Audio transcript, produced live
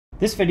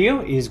This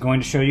video is going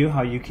to show you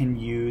how you can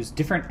use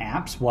different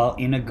apps while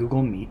in a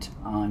Google Meet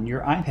on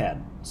your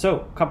iPad. So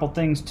a couple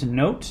things to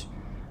note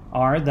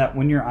are that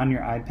when you're on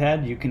your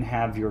iPad, you can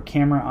have your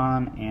camera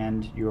on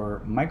and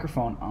your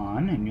microphone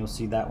on, and you'll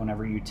see that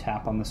whenever you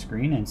tap on the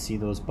screen and see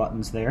those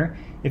buttons there.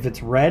 If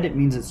it's red, it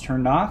means it's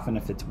turned off, and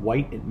if it's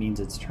white, it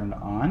means it's turned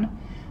on.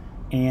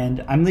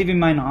 And I'm leaving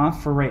mine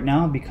off for right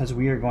now because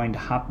we are going to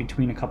hop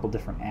between a couple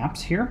different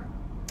apps here.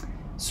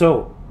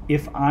 So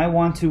if I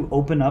want to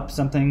open up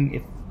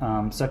something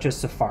such as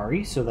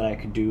Safari so that I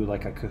could do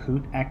like a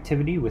Kahoot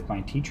activity with my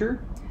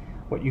teacher,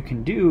 what you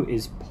can do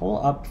is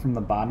pull up from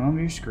the bottom of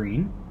your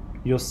screen.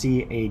 You'll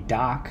see a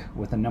dock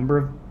with a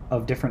number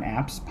of different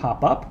apps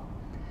pop up,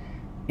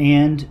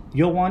 and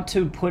you'll want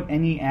to put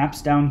any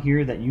apps down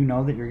here that you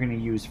know that you're going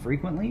to use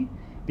frequently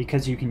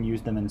because you can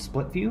use them in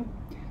split view.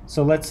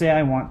 So let's say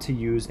I want to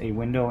use a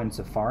window in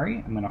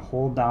Safari. I'm going to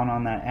hold down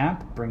on that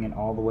app, bring it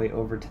all the way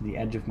over to the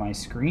edge of my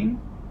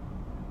screen.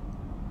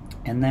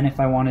 And then if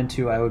I wanted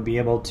to, I would be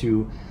able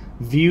to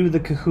view the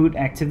Kahoot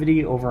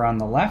activity over on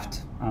the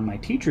left on my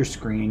teacher's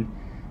screen,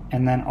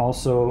 and then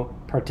also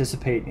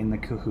participate in the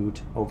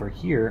Kahoot over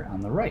here on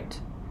the right.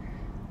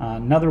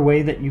 Another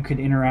way that you could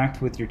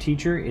interact with your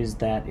teacher is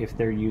that if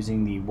they're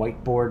using the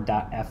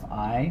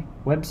whiteboard.fi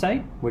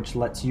website, which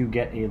lets you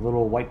get a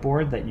little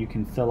whiteboard that you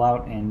can fill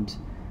out and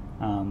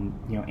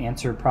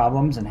answer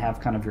problems and have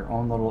kind of your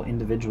own little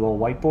individual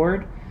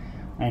whiteboard.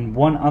 And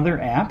one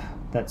other app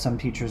that some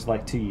teachers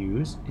like to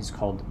use is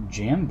called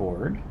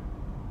Jamboard.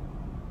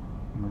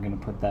 And we're going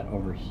to put that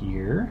over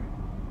here.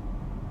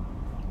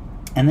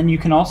 And then you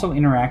can also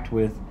interact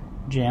with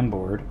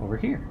Jamboard over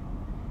here.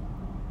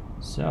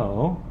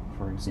 So,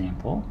 for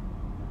example,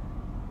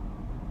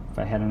 if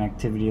I had an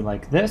activity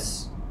like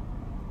this,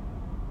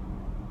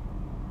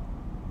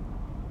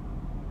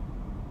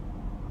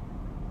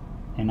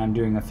 and I'm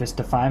doing a fist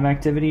to 5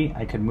 activity,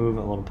 I could move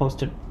a little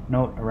post-it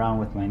note around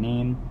with my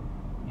name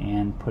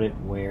and put it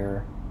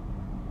where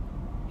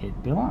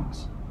it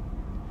belongs.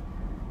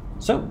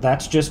 So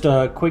that's just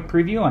a quick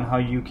preview on how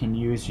you can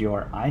use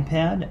your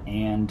iPad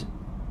and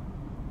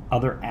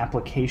other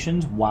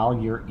applications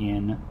while you're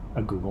in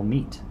a Google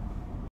Meet.